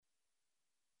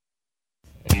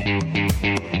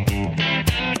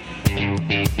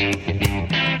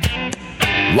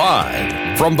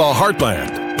Live from the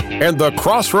heartland and the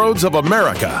crossroads of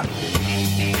America,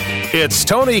 it's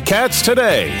Tony Katz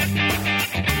Today.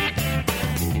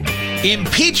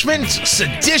 Impeachment,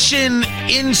 sedition,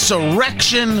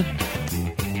 insurrection.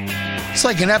 It's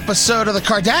like an episode of the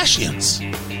Kardashians.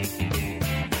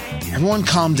 Everyone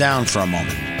calm down for a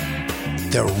moment.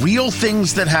 There are real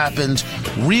things that happened,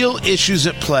 real issues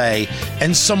at play,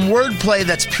 and some wordplay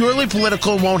that's purely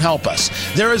political won't help us.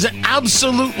 There is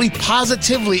absolutely,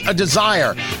 positively a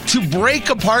desire to break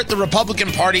apart the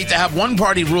Republican Party, to have one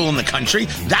party rule in the country.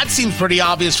 That seems pretty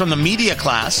obvious from the media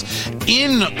class,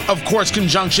 in, of course,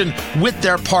 conjunction with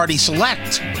their party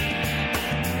select.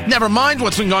 Never mind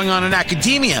what's been going on in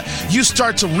academia. You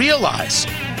start to realize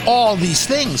all these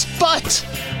things, but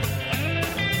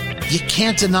you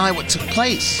can't deny what took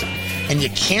place. And you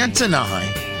can't deny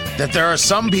that there are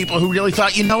some people who really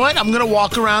thought, you know what, I'm going to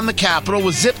walk around the Capitol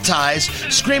with zip ties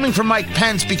screaming for Mike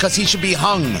Pence because he should be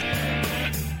hung.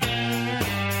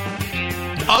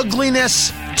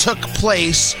 Ugliness took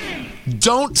place.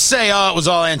 Don't say, oh, it was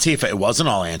all Antifa. It wasn't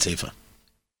all Antifa.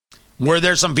 Were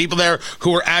there some people there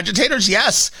who were agitators?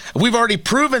 Yes. We've already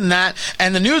proven that,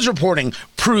 and the news reporting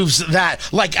proves that,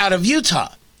 like out of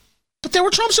Utah. But there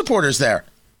were Trump supporters there.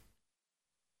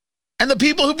 And the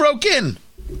people who broke in,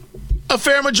 a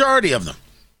fair majority of them.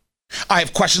 I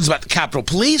have questions about the Capitol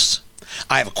Police.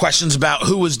 I have questions about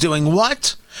who was doing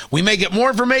what. We may get more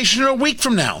information in a week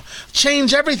from now.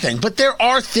 Change everything. But there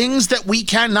are things that we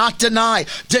cannot deny.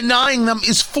 Denying them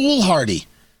is foolhardy,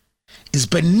 is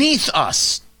beneath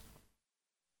us.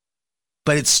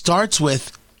 But it starts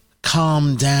with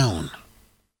calm down.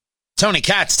 Tony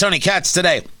Katz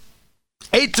Today.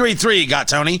 833 got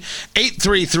Tony.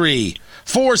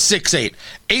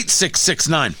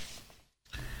 833-468-8669.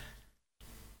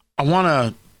 I want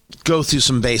to go through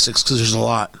some basics because there's a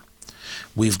lot.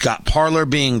 We've got Parler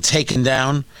being taken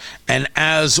down, and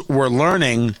as we're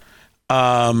learning,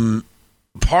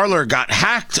 Parler got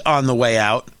hacked on the way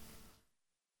out,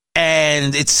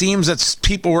 and it seems that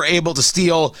people were able to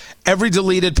steal every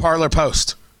deleted Parler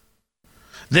post.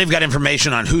 They've got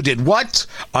information on who did what,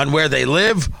 on where they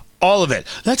live, all of it.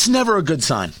 That's never a good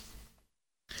sign.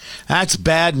 That's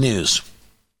bad news.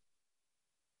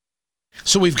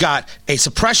 So we've got a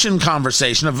suppression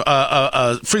conversation, of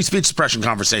a free speech suppression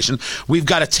conversation. We've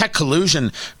got a tech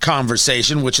collusion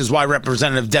conversation, which is why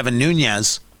Representative Devin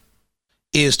Nunes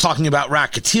is talking about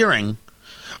racketeering.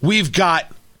 We've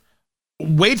got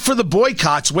wait for the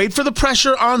boycotts, wait for the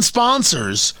pressure on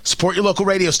sponsors, support your local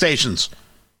radio stations.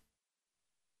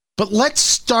 But let's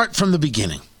start from the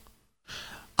beginning.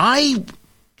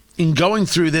 In going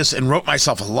through this and wrote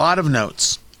myself a lot of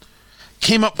notes,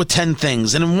 came up with 10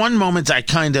 things. And in one moment, I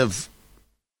kind of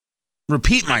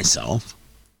repeat myself.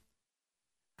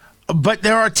 But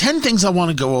there are 10 things I want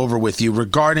to go over with you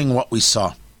regarding what we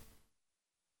saw.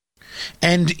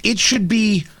 And it should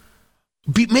be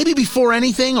maybe before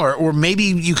anything, or maybe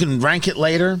you can rank it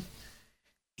later.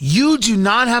 You do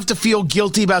not have to feel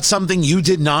guilty about something you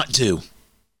did not do.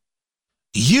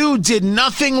 You did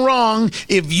nothing wrong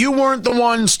if you weren't the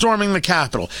one storming the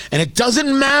Capitol. And it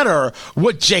doesn't matter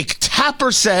what Jake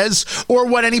Tapper says, or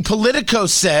what any Politico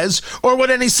says, or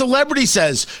what any celebrity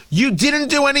says. You didn't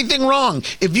do anything wrong.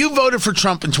 If you voted for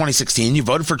Trump in 2016, you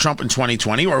voted for Trump in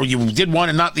 2020, or you did one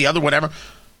and not the other, whatever,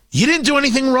 you didn't do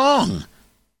anything wrong.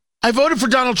 I voted for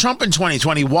Donald Trump in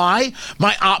 2020. Why?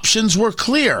 My options were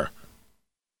clear.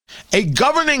 A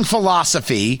governing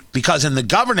philosophy, because in the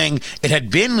governing, it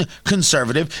had been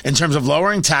conservative in terms of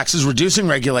lowering taxes, reducing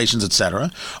regulations,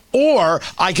 etc. Or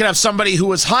I could have somebody who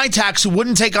was high tax who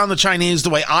wouldn't take on the Chinese the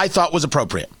way I thought was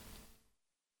appropriate.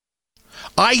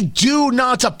 I do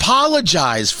not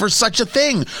apologize for such a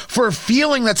thing, for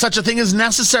feeling that such a thing is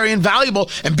necessary and valuable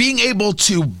and being able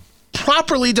to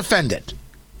properly defend it.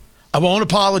 I won't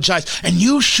apologize, and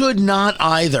you should not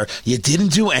either. You didn't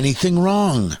do anything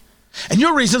wrong. And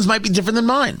your reasons might be different than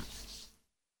mine.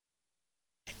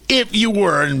 If you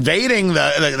were invading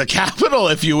the Capitol,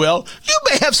 if you will, you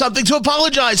may have something to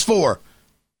apologize for.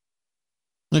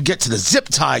 We'll get to the zip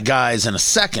tie guys in a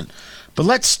second, but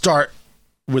let's start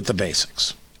with the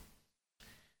basics.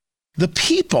 The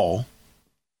people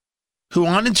who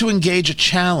wanted to engage a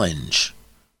challenge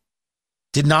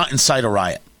did not incite a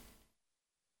riot.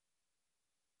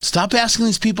 Stop asking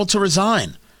these people to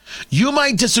resign. You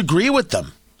might disagree with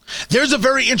them. There's a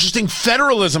very interesting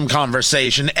federalism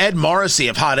conversation. Ed Morrissey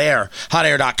of Hot Air,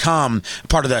 hotair.com,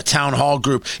 part of the town hall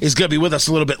group, is going to be with us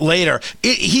a little bit later.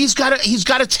 He's got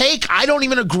a take. I don't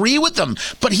even agree with them,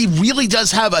 but he really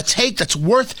does have a take that's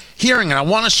worth hearing, and I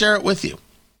want to share it with you.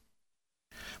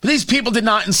 But these people did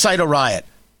not incite a riot.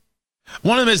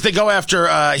 One of them is they go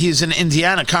after, he's in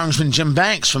Indiana, Congressman Jim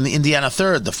Banks from the Indiana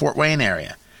 3rd, the Fort Wayne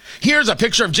area. Here's a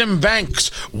picture of Jim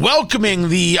Banks welcoming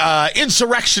the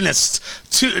insurrectionists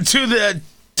to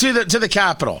the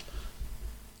Capitol.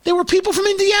 They were people from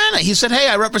Indiana. He said, hey,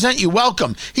 I represent you.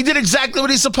 Welcome. He did exactly what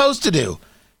he's supposed to do.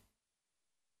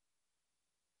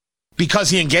 Because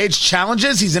he engaged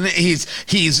challenges,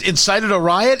 he's incited a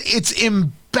riot. It's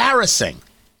embarrassing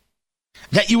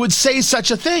that you would say such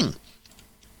a thing.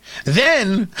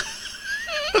 Then,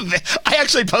 I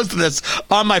actually posted this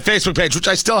on my Facebook page, which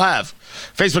I still have.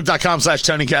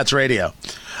 Facebook.com/Tony Katz Radio.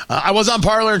 I was on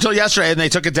Parler until yesterday, and they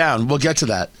took it down. We'll get to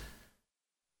that.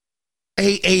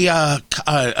 A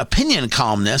opinion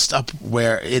columnist up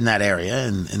where in that area,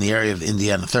 in the area of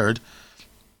Indiana 3rd,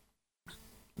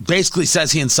 basically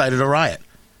says he incited a riot.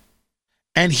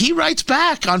 And he writes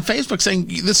back on Facebook saying,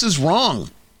 this is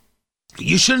wrong.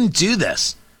 You shouldn't do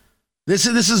this. This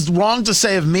is wrong to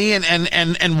say of me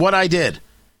and what I did.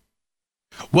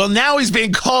 Well, now he's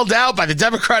being called out by the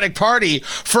Democratic Party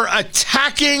for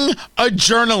attacking a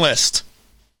journalist.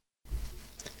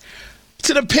 It's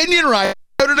an opinion, right?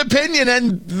 An opinion,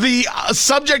 and the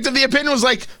subject of the opinion was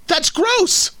like, that's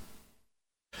gross.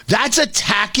 That's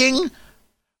attacking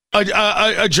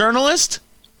a journalist?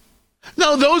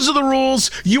 No, those are the rules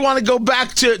you want to go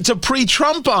back to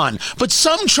pre-Trump on. But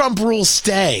some Trump rules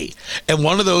stay. And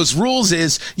one of those rules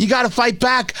is you got to fight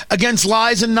back against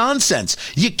lies and nonsense.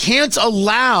 You cannot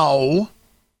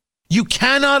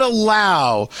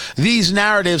allow these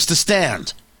narratives to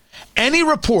stand. Any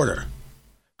reporter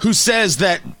who says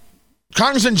that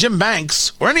Congressman Jim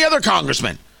Banks or any other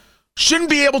congressman shouldn't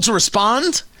be able to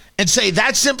respond and say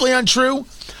that's simply untrue,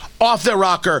 off their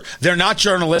rocker. They're not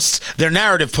journalists. They're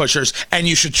narrative pushers, and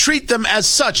you should treat them as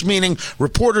such, meaning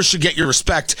reporters should get your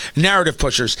respect. Narrative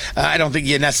pushers. I don't think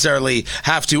you necessarily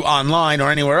have to online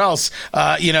or anywhere else,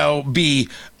 be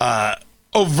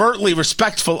overtly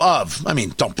respectful of. I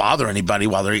mean, don't bother anybody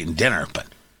while they're eating dinner, but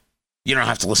you don't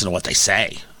have to listen to what they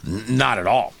say. Not at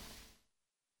all.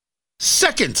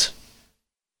 Second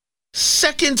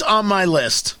on my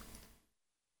list.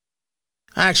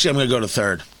 Actually, I'm going to go to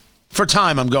third. For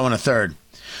time, I'm going to third,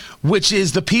 which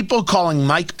is the people calling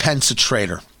Mike Pence a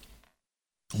traitor.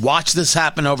 Watch this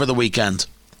happen over the weekend.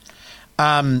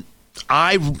 If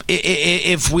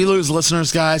we lose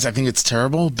listeners, guys, I think it's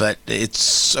terrible, but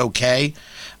it's okay.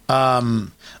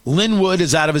 Lin Wood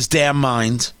is out of his damn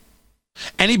mind.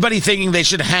 Anybody thinking they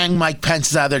should hang Mike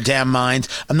Pence is out of their damn mind.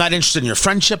 I'm not interested in your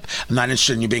friendship. I'm not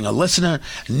interested in you being a listener.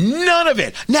 None of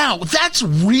it. Now, that's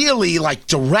really like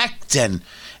direct and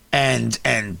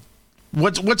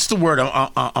what's the word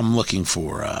I'm looking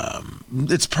for?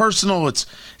 It's personal. It's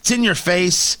in your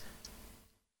face.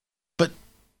 But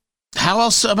how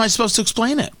else am I supposed to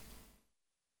explain it?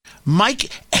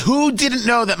 Mike, who didn't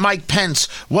know that Mike Pence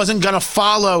wasn't going to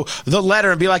follow the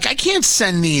letter and be like, I can't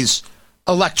send these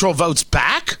electoral votes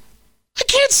back. I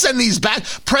can't send these back.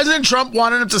 President Trump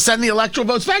wanted him to send the electoral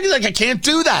votes back. He's like, I can't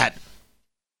do that.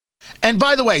 And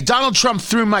by the way, Donald Trump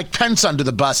threw Mike Pence under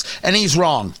the bus, and he's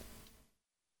wrong.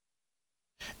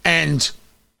 And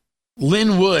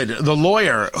Lin Wood, the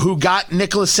lawyer who got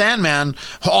Nicholas Sandmann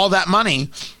all that money,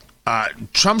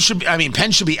 Pence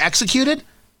should be executed.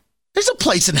 There's a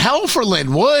place in hell for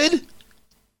Lin Wood.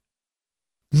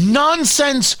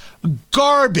 Nonsense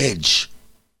garbage.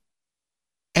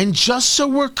 And just so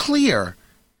we're clear,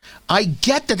 I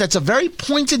get that that's a very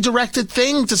pointed, directed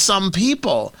thing to some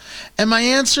people. And my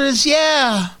answer is,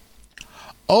 yeah.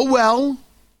 Oh, well.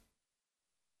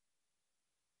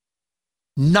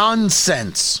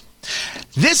 Nonsense.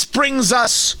 This brings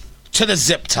us to the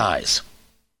zip ties.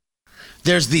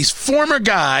 There's this former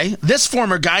guy,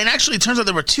 and actually it turns out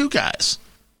there were two guys.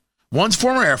 One's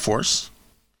former Air Force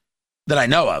that I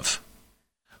know of,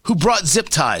 who brought zip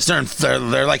ties.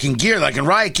 They're like in gear, like in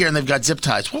riot gear, and they've got zip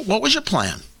ties. What was your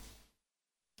plan?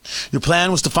 Your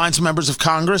plan was to find some members of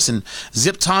Congress and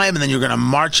zip tie them, and then you're going to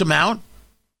march them out?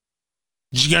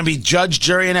 You're going to be judge,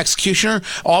 jury, and executioner?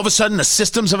 All of a sudden, the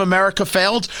systems of America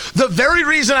failed? The very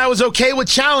reason I was okay with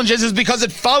challenges is because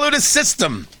it followed a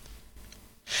system.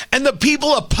 And the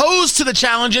people opposed to the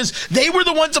challenges, they were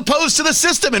the ones opposed to the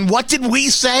system. And what did we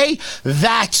say?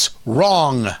 That's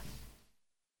wrong.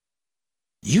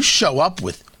 You show up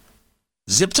with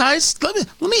zip ties? Let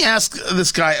me ask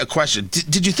this guy a question.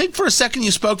 Did you think for a second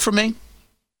you spoke for me?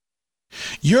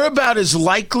 You're about as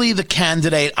likely the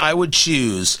candidate I would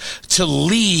choose to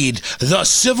lead the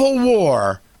Civil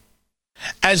War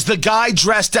as the guy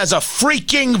dressed as a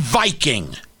freaking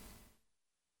Viking.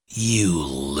 You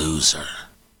loser.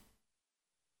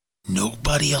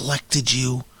 Nobody elected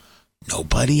you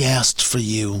Nobody asked for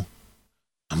you.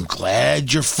 I'm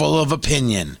glad you're full of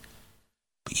opinion.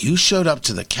 But you showed up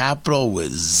to the Capitol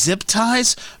with zip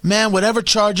ties? Man, whatever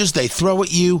charges they throw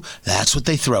at you, that's what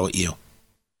they throw at you.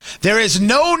 There is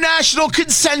no national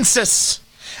consensus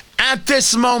at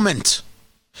this moment.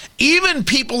 Even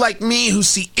people like me who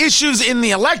see issues in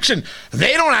the election,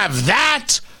 they don't have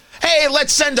that. Hey,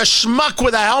 let's send a schmuck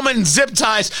with a helmet and zip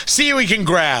ties, see who we can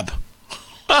grab.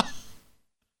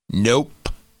 Nope.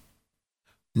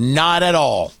 Not at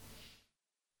all.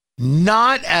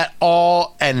 Not at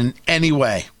all and in any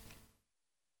way.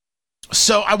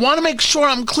 So I want to make sure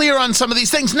I'm clear on some of these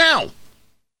things. Now,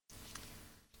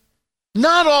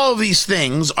 not all of these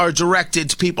things are directed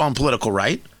to people on political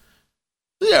right.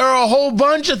 There are a whole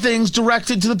bunch of things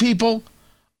directed to the people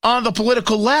on the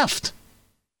political left.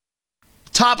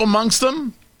 Top amongst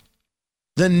them,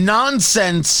 the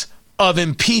nonsense of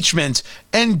impeachment.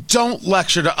 And don't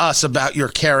lecture to us about your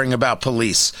caring about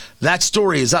police. That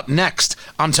story is up next.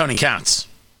 I'm Tony Katz.